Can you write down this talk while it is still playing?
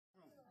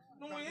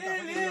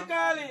Really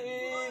Kali.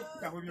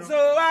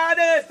 So I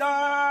dey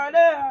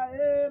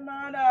started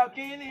man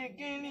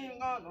kini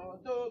ngono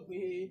to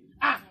be.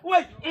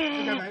 Wait. Wait.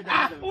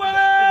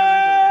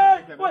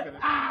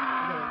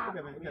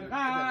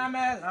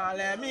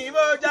 Let me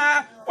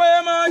moja.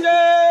 Wait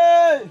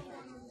moja.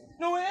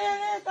 No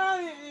really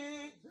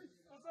Kali.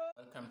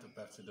 Welcome to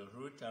Back to the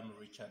Root. I'm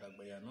Richard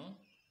Agbayano.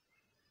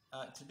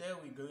 Today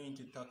we're going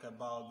to talk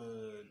about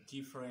the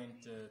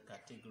different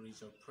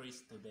categories of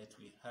priests that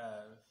we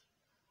have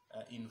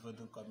in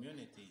Vodun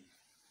community.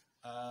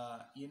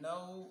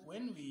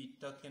 When we're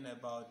talking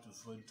about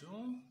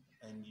Vodun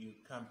and you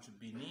come to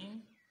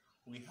Benin,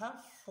 we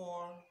have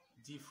 4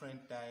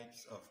 different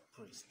types of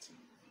priests,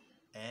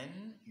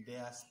 and they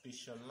are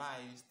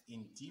specialized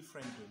in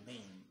different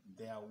domains.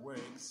 Their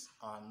works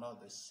are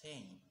not the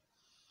same.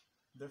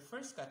 The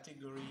first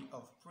category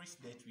of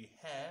priests that we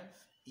have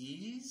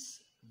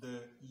is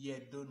the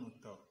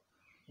Yedonuto.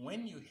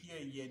 When you hear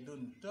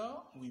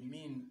Yedonuto, we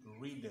mean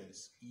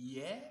readers.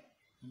 Ye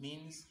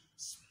means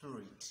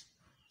spirit,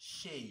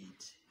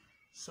 shade.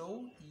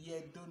 So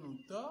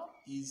Yedonuto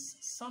is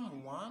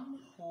someone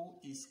who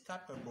is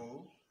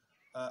capable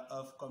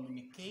of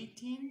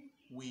communicating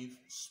with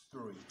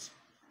spirit.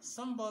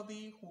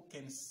 Somebody who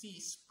can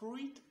see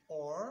spirit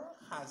or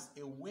has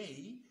a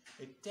way,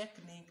 a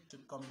technique to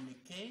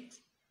communicate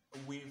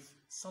with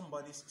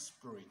somebody's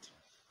spirit.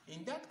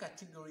 In that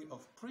category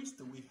of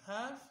priest, we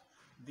have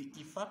the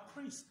Ifa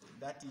priest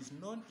that is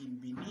known in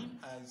Benin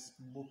as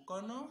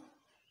Bokono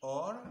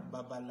or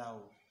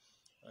Babalao.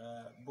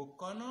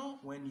 Bokono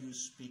when you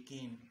speak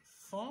in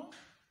Fon,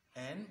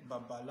 and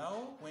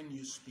Babalao when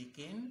you speak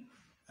in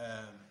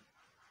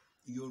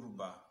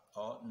Yoruba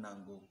or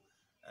Nango.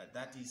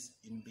 That is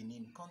in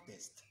Benin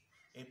context.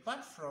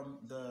 Apart from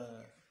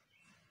the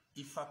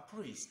Ifa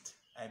priest,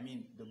 I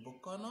mean the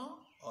Bokono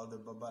or the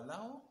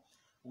Babalao,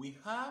 we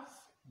have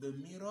the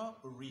mirror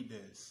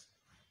readers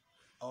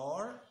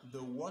or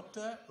the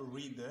water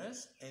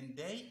readers, and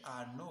they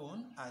are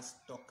known as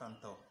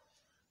Tokanto.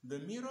 The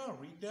mirror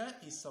reader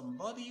is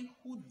somebody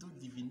who do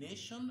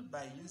divination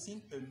by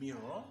using a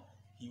mirror.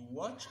 He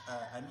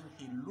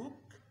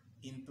look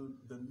into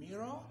the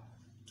mirror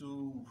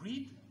to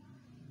read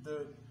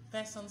the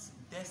person's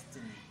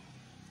destiny.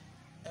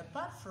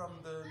 Apart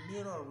from the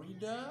mirror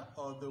reader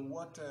or the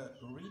water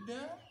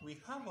reader, we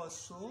have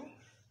also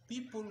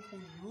people who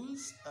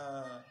use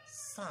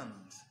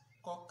sand,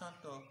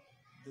 kokanto,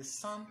 the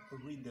sand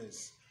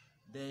readers.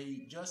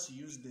 They just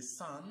use the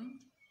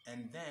sand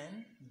and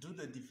then do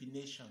the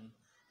divination.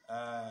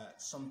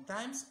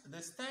 Sometimes the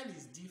style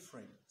is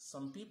different.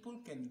 Some people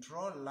can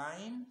draw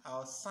line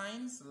or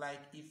signs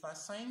like Ifa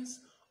signs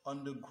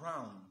on the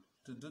ground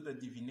to do the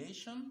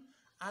divination.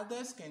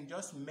 Others can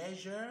just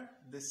measure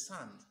the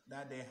sand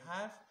that they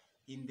have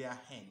in their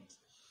hand.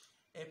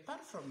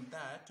 Apart from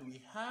that,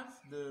 we have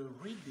the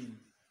reading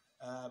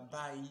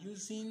by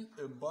using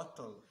a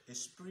bottle, a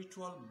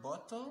spiritual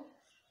bottle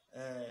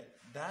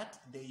that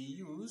they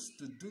use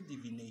to do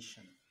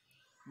divination.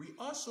 We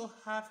also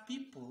have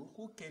people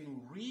who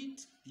can read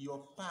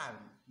your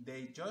palm.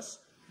 They just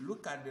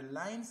look at the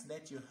lines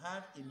that you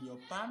have in your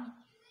palm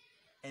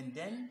and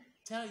then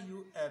tell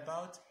you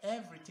about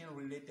everything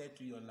related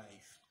to your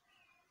life.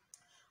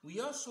 We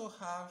also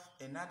have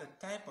another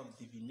type of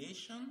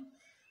divination,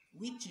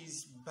 which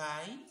is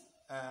by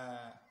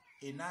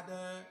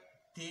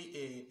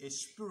a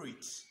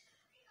spirit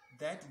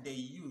that they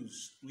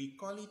use. We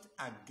call it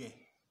Age.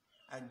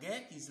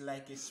 Age is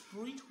like a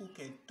spirit who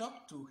can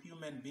talk to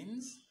human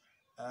beings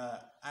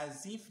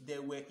as if they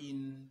were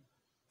in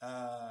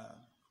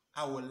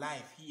our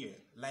life here.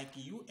 Like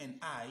you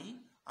and I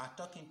are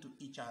talking to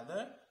each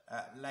other,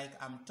 like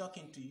I'm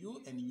talking to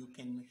you and you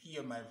can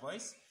hear my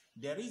voice.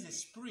 There is a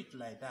spirit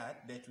like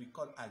that we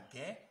call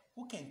Age,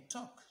 who can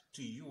talk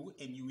to you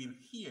and you will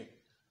hear.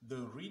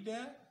 The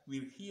reader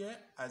will hear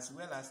as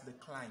well as the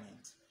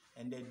client,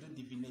 and they do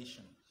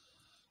divination.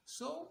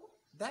 So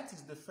that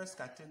is the first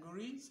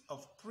category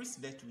of priests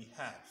that we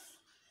have.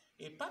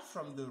 Apart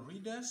from the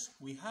readers,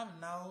 we have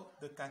now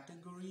the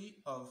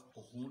category of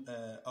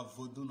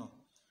Voduno.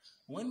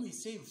 When we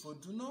say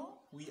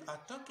Voduno, we are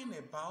talking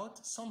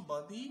about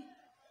somebody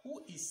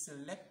who is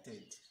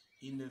selected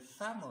in a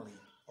family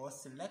or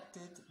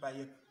selected by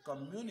a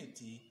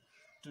community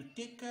to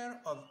take care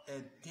of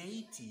a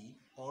deity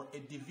or a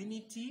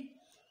divinity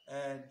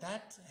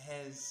that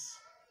has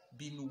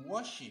been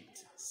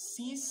worshipped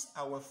since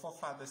our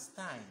forefathers'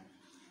 time.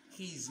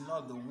 He is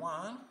not the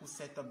one who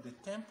set up the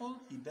temple.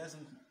 He does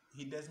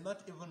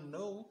not even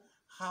know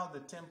how the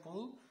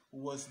temple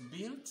was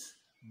built,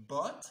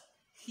 but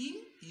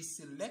he is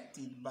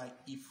selected by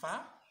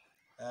Ifa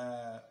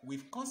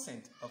with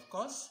consent, of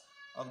course,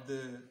 of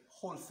the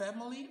whole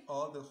family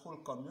or the whole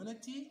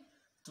community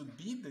to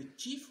be the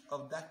chief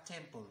of that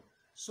temple.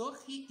 So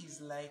he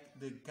is like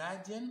the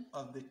guardian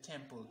of the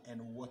temple,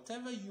 and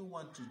whatever you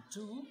want to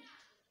do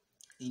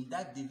in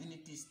that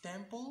divinity's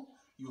temple,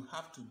 you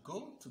have to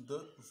go to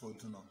the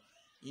Voduno.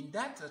 In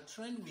that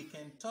trend, we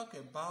can talk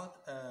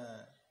about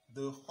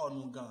the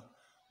Honugan.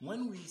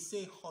 When we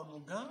say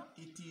Honugan,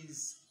 it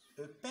is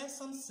a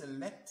person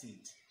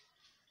selected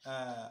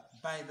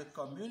by the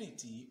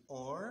community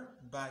or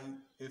by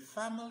a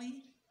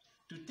family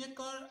to take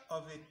care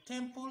of a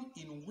temple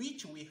in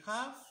which we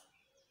have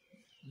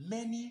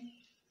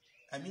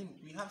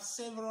we have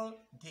several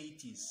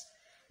deities.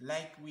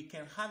 Like we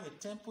can have a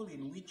temple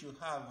in which you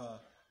have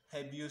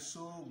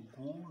Hebioso,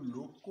 Gu,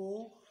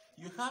 Loko.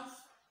 You have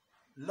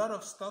a lot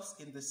of stuffs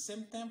in the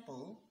same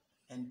temple,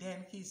 and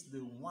then he's the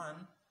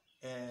one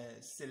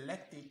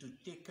selected to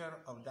take care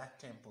of that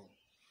temple.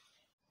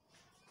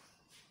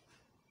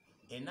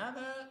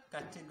 Another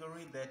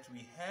category that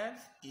we have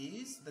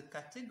is the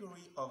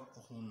category of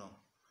Huno.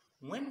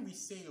 When we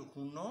say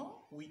Huno,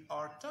 we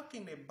are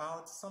talking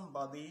about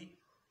somebody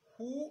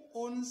who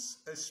owns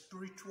a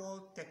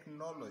spiritual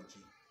technology.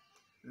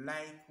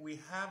 Like we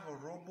have a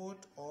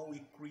robot or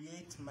we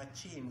create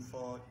machine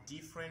for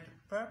different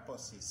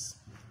purposes.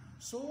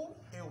 So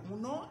a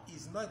Huno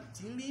is not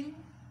dealing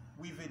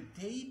with a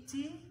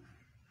deity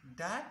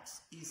that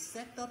is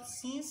set up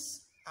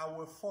since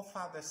our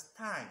forefathers'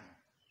 time.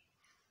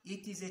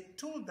 It is a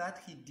tool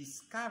that he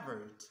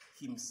discovered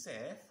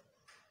himself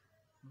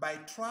by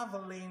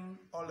traveling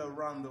all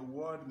around the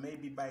world,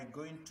 maybe by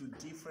going to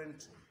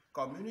different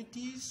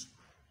communities,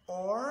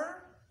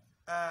 or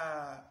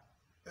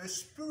a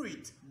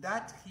spirit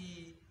that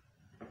he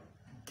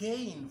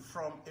gained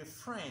from a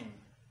friend.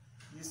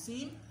 You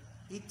see,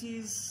 it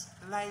is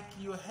like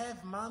you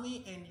have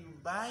money and you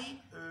buy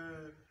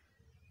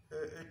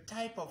a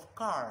type of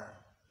car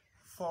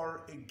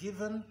for a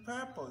given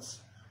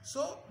purpose.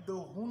 So the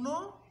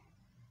Huno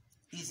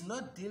is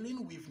not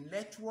dealing with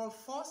natural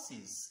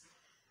forces.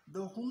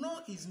 The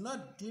Huno is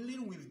not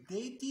dealing with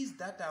deities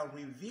that are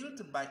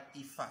revealed by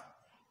Ifa.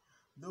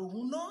 The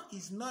Huno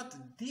is not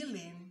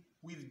dealing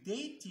with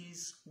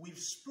deities, with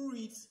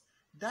spirits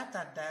that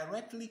are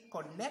directly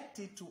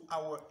connected to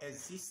our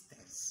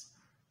existence.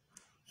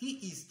 He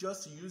is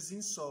just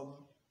using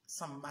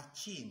some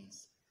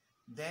machines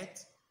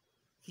that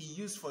he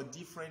used for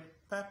different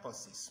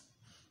purposes.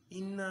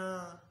 In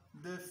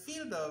the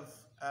field of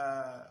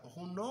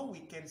Huno, we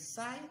can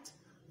cite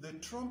the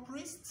Tron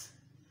priest,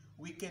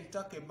 we can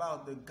talk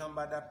about the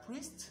Gambada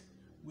priest,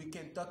 we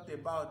can talk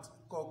about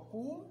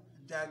Koku,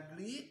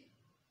 Jagli.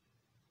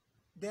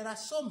 There are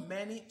so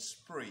many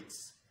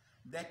spirits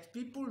that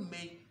people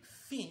may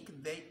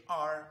think they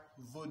are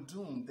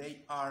Vodun,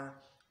 they are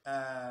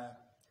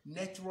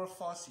natural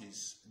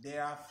forces, they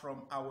are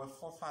from our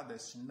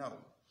forefathers. No.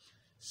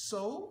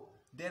 So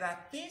there are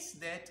things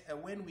that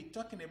when we're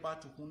talking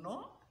about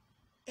Huno,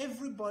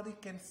 everybody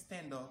can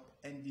stand up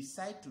and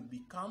decide to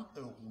become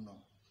a Huno.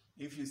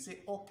 If you say,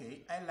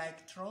 okay, I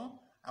like Tron,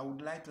 I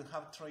would like to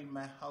have Tron in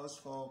my house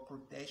for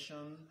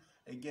protection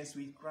against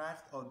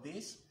witchcraft or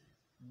this,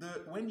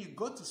 when you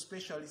go to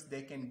specialists,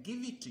 they can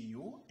give it to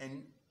you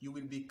and you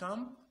will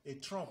become a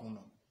Tron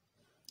Huno.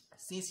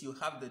 Since you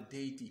have the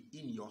deity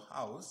in your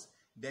house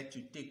that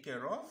you take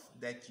care of,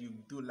 that you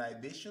do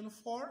libation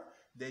for,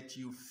 that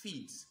you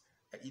feed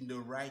in the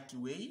right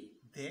way,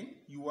 then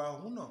you are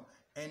Huno.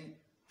 And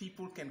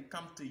people can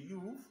come to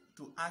you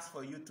to ask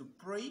for you to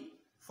pray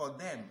for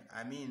them.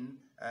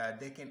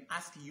 They can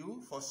ask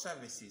you for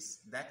services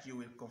that you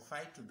will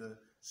confide to the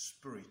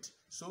spirit.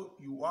 So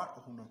you are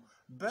Huno.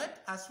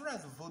 But as far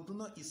as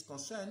Voduno is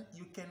concerned,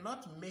 you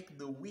cannot make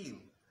the will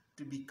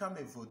to become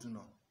a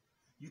Voduno.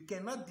 You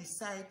cannot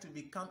decide to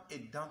become a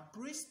Dam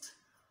priest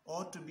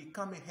or to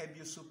become a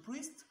Hebioso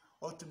priest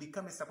or to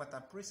become a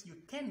Sapata priest. You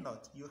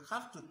cannot. You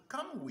have to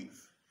come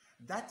with.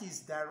 That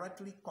is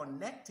directly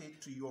connected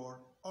to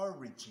your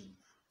origin,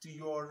 to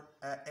your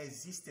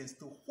existence,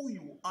 to who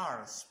you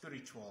are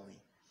spiritually.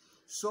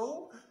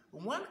 So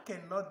one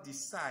cannot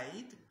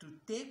decide to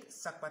take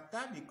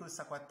Sapata because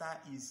Sapata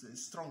is a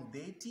strong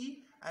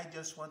deity. I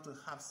just want to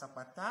have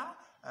Sapata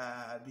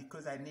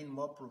because I need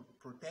more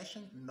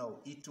protection. No,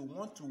 it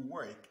won't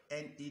work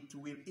and it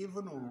will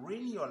even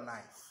ruin your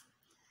life.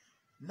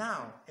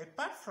 Now,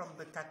 apart from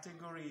the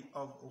category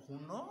of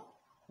Huno,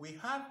 we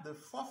have the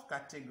fourth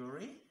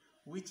category,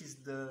 which is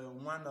the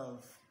one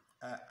of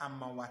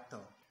Amawato.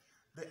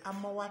 The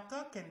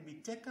Amawato can be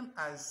taken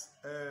as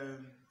a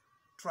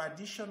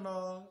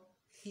traditional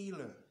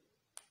healer.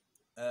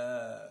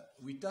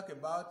 We talk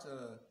about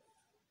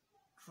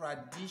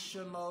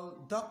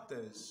traditional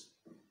doctors.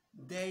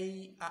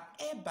 They are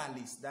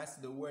herbalists. That's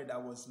the word I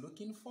was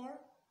looking for.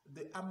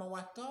 The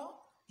Amawato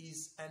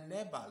is an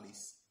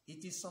herbalist.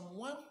 It is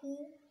someone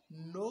who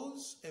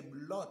knows a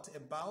lot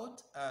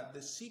about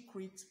the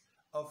secret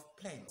of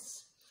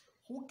plants,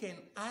 who can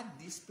add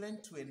this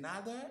plant to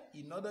another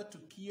in order to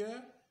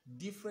cure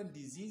different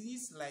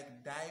diseases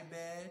like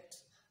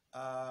diabetes,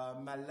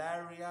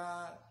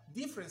 malaria,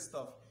 different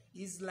stuff.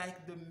 It's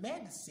like the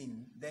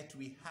medicine that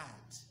we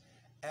had.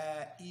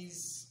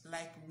 Is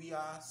like we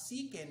are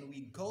sick and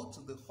we go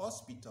to the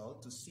hospital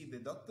to see the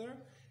doctor.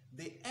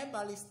 The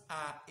herbalists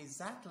are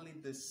exactly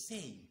the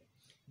same.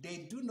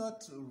 They do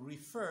not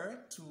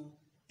refer to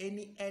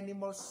any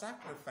animal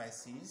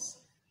sacrifices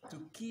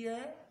to cure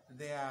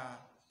their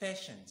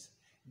patients.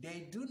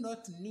 They do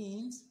not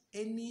need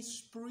any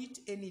spirit,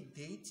 any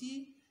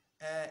deity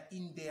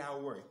in their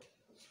work.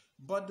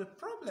 But the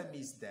problem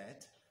is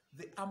that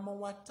the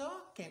Amawata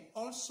can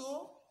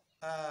also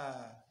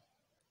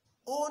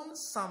own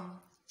some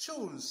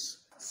tools,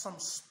 some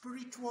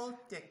spiritual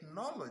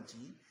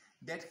technology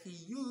that he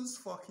used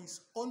for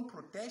his own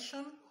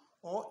protection,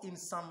 or in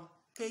some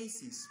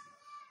cases,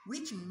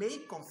 which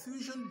make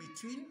confusion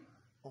between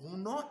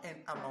Huno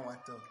and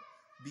Amawata,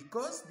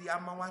 because the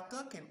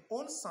Amawata can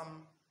own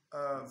some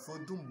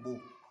Vodun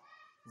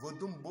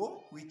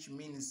bo, which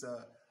means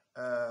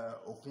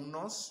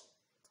Huno's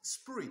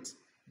spirit,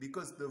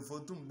 because the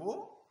Vodun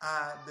bo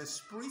are the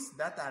spirits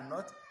that are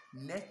not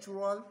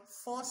natural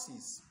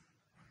forces,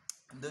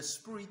 the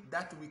spirit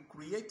that we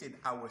created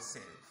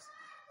ourselves,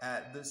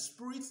 the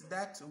spirits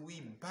that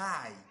we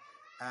buy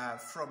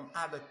from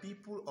other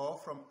people or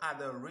from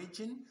other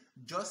region,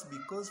 just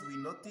because we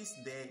notice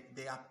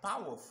they are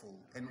powerful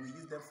and we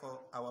use them for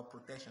our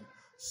protection.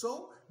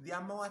 So the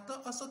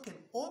Amawata also can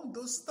own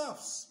those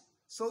stuffs.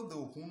 So the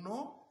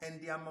Huno and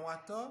the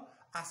Amawata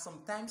are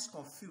sometimes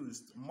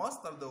confused.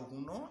 Most of the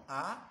Huno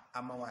are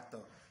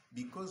Amawata,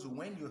 because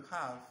when you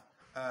have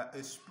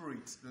a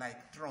spirit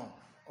like Tron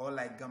or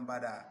like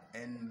Gambada,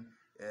 and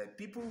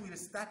people will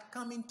start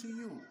coming to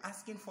you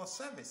asking for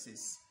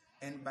services,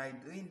 and by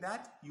doing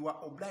that you are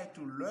obliged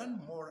to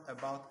learn more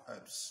about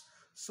herbs.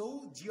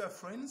 So dear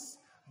friends,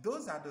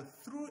 those are the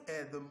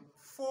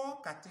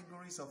 4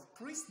 categories of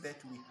priests that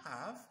we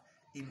have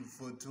in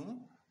Vodun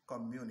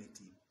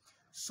community.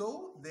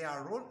 So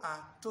their roles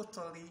are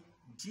totally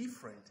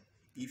different.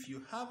 If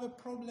you have a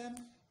problem,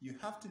 you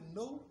have to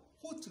know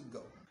who to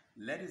go.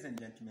 Ladies and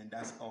gentlemen,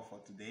 that's all for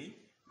today.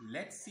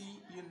 Let's see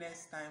you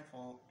next time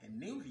for a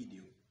new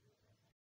video.